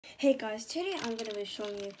Hey guys, today I'm going to be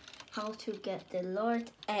showing you how to get the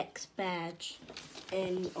Lord X badge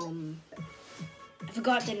in, I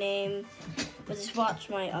forgot the name, but just watch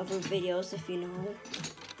my other videos if you know.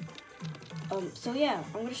 So yeah,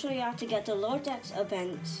 I'm going to show you how to get the Lord X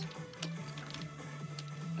event.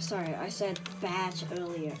 Sorry, I said badge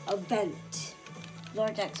earlier. Event.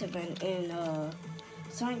 Lord X event in,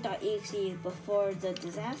 sonic.exe before the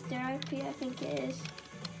disaster IP, I think it is.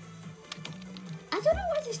 I don't know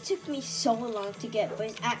why this took me so long to get, but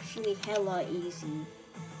it's actually hella easy.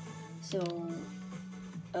 So,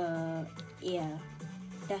 yeah,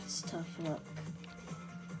 that's tough luck.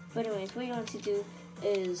 But anyways, what you want to do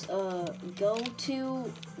is, go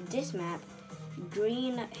to this map,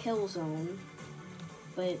 Green Hill Zone,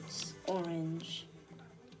 but it's orange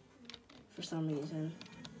for some reason.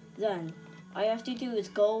 Then, all you have to do is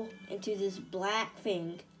go into this black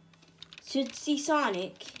thing, should see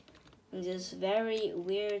Sonic, in this very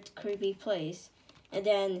weird, creepy place, and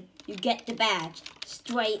then you get the badge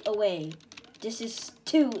straight away. This is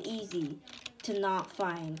too easy to not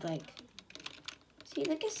find. Like, see,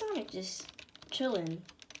 look at Sonic just chilling.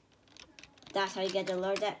 That's how you get the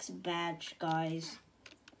Lord X badge, guys.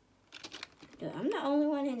 Dude, I'm the only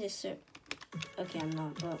one in this server. Okay, I'm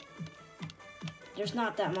not, but there's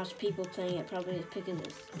not that much people playing it, probably because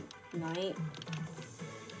it's night.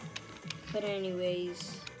 But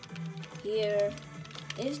anyways, here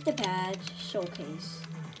is the badge showcase.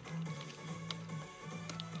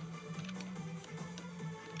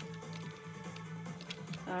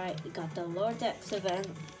 Alright, we got the Lord X event.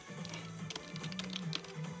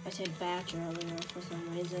 I said badge earlier for some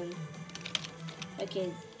reason.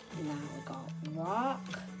 Okay, now we got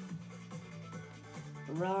walk,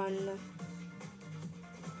 run,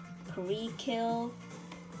 pre-kill,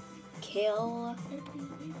 kill,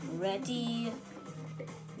 ready,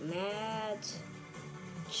 mad,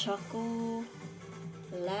 chuckle,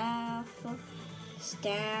 laugh,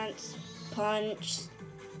 stance, punch,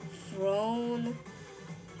 thrown,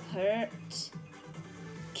 hurt,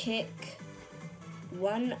 kick,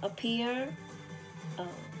 one appear. Oh,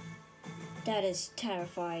 that is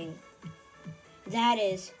terrifying. That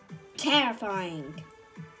is terrifying.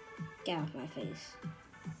 Get off my face.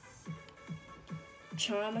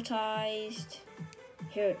 Traumatized,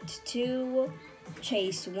 hurt 2,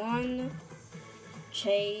 chase 1,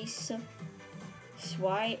 chase,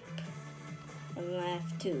 swipe, and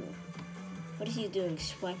laugh 2. What is he doing?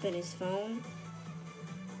 Swiping his phone?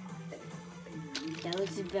 That was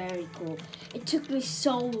very cool. It took me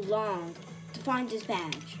so long to find this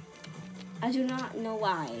badge. I do not know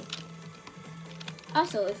why.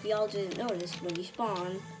 Also, if y'all didn't notice, when you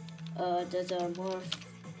spawn, there's a morph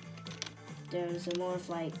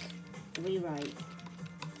like rewrite.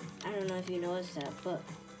 I don't know if you noticed that, but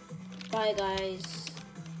bye guys.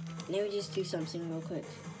 Let me just do something real quick.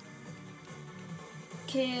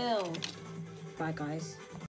 Kill. Bye guys.